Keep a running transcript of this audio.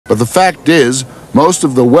But the fact is, most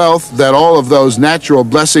of the wealth that all of those natural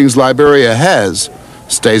blessings Liberia has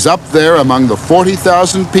stays up there among the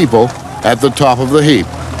 40,000 people at the top of the heap.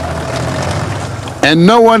 And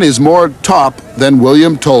no one is more top than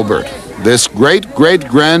William Tolbert, this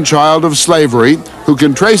great-great-grandchild of slavery who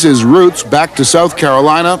can trace his roots back to South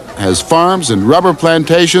Carolina, has farms and rubber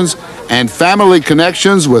plantations, and family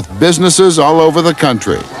connections with businesses all over the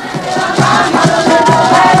country.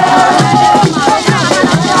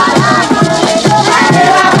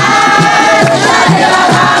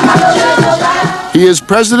 He is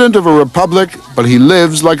president of a republic, but he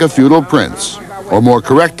lives like a feudal prince, or more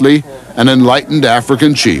correctly, an enlightened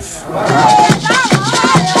African chief.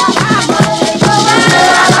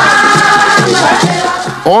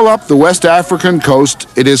 All up the West African coast,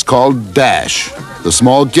 it is called dash, the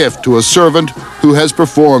small gift to a servant who has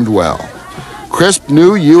performed well. Crisp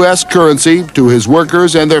new U.S. currency to his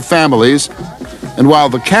workers and their families, and while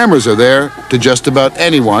the cameras are there, to just about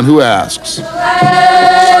anyone who asks.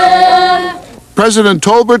 President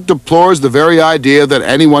Tolbert deplores the very idea that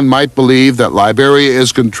anyone might believe that Liberia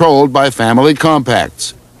is controlled by family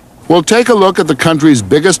compacts. We'll take a look at the country's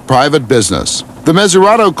biggest private business. The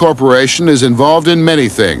Mesurado Corporation is involved in many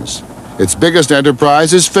things. Its biggest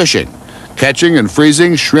enterprise is fishing, catching and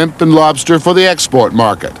freezing shrimp and lobster for the export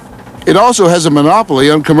market. It also has a monopoly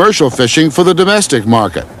on commercial fishing for the domestic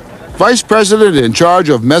market. Vice President in charge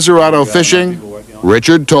of Mesurado Fishing,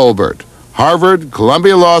 Richard Tolbert, Harvard,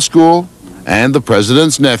 Columbia Law School, and the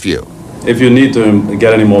president's nephew. If you need to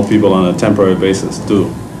get any more people on a temporary basis,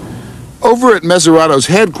 do. Over at Mesurado's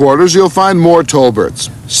headquarters, you'll find more Tolberts.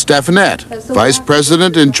 Stephanette, vice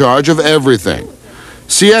president in charge of everything.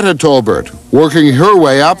 Sietta Tolbert, working her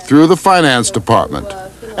way up through the finance department.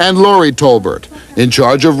 And Lori Tolbert, in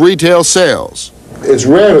charge of retail sales. It's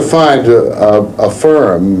rare to find a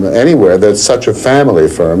firm anywhere that's such a family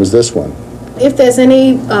firm as this one. If there's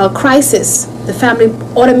any crisis, the family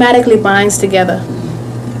automatically binds together.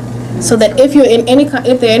 So that if there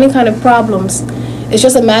are any kind of problems, it's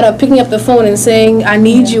just a matter of picking up the phone and saying, I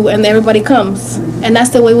need you, and everybody comes. And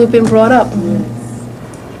that's the way we've been brought up.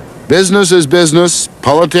 Business is business,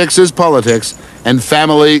 politics is politics, and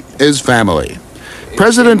family is family.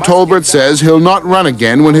 President Tolbert says he'll not run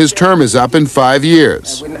again when his term is up in 5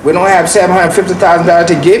 years. We don't have $750,000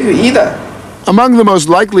 to give you either. Among the most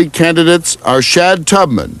likely candidates are Shad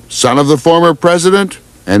Tubman, son of the former president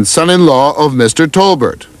and son-in-law of Mr.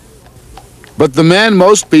 Tolbert. But the man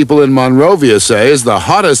most people in Monrovia say is the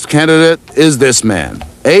hottest candidate is this man,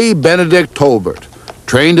 A. Benedict Tolbert,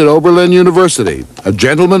 trained at Oberlin University, a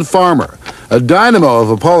gentleman farmer, a dynamo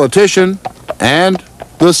of a politician, and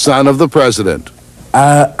the son of the president.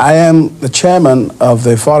 I am the chairman of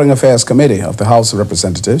the Foreign Affairs Committee of the House of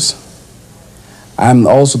Representatives. I'm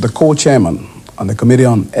also the co-chairman on the Committee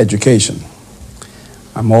on Education.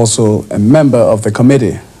 I'm also a member of the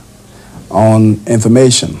Committee on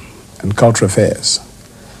Information and Cultural Affairs.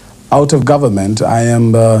 Out of government, I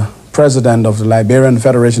am president of the Liberian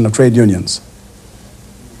Federation of Trade Unions,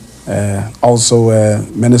 also a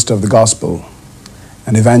minister of the gospel,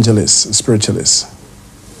 an evangelist, a spiritualist.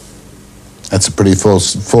 That's a pretty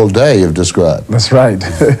full day you've described. That's right.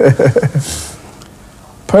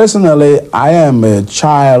 Personally, I am a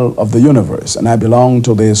child of the universe, and I belong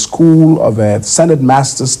to the school of ascended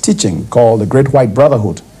masters teaching called the Great White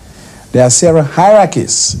Brotherhood. There are several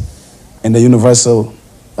hierarchies in the universal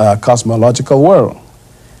cosmological world.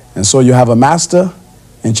 And so you have a master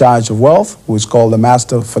in charge of wealth, who is called the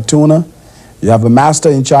Master Fortuna. You have a master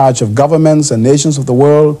in charge of governments and nations of the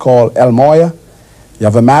world called El Moya. You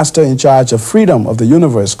have a master in charge of freedom of the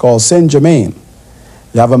universe called Saint Germain.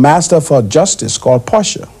 You have a master for justice called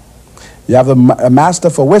Portia. You have a master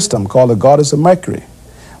for wisdom called the goddess of Mercury.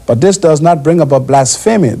 But this does not bring about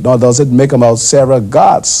blasphemy, nor does it make about several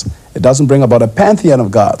gods. It doesn't bring about a pantheon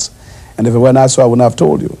of gods. And if it were not so, I wouldn't have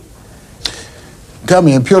told you. Tell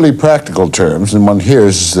me, in purely practical terms, and one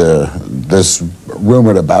hears this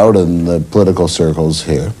rumored about in the political circles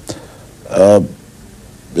here, that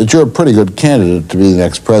you're a pretty good candidate to be the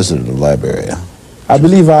next president of Liberia. I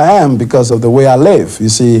believe I am because of the way I live. You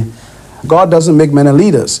see, God doesn't make many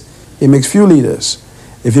leaders. He makes few leaders.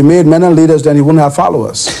 If he made many leaders, then he wouldn't have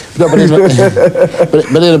followers. No, but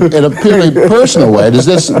in a purely personal way, does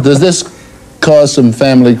this cause some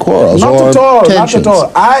family quarrels not or at all, tensions? Not at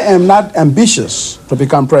all. I am not ambitious to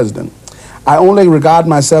become president. I only regard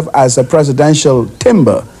myself as a presidential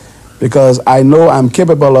timber because I know I'm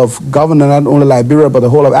capable of governing not only Liberia but the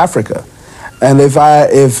whole of Africa. And if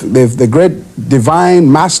the great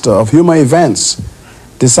divine master of human events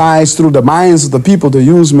decides through the minds of the people to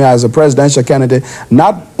use me as a presidential candidate,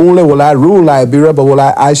 not only will I rule Liberia, but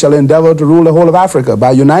I shall endeavor to rule the whole of Africa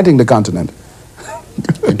by uniting the continent.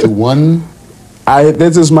 Into one?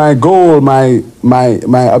 This is my goal, my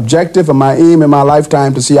objective, and my aim in my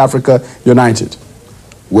lifetime, to see Africa united.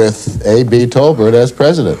 With A.B. Tolbert as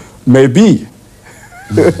president? Maybe.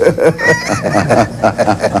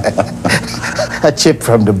 A chip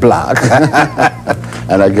from the block.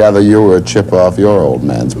 And I gather you were a chip off your old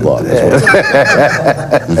man's block as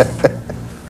well.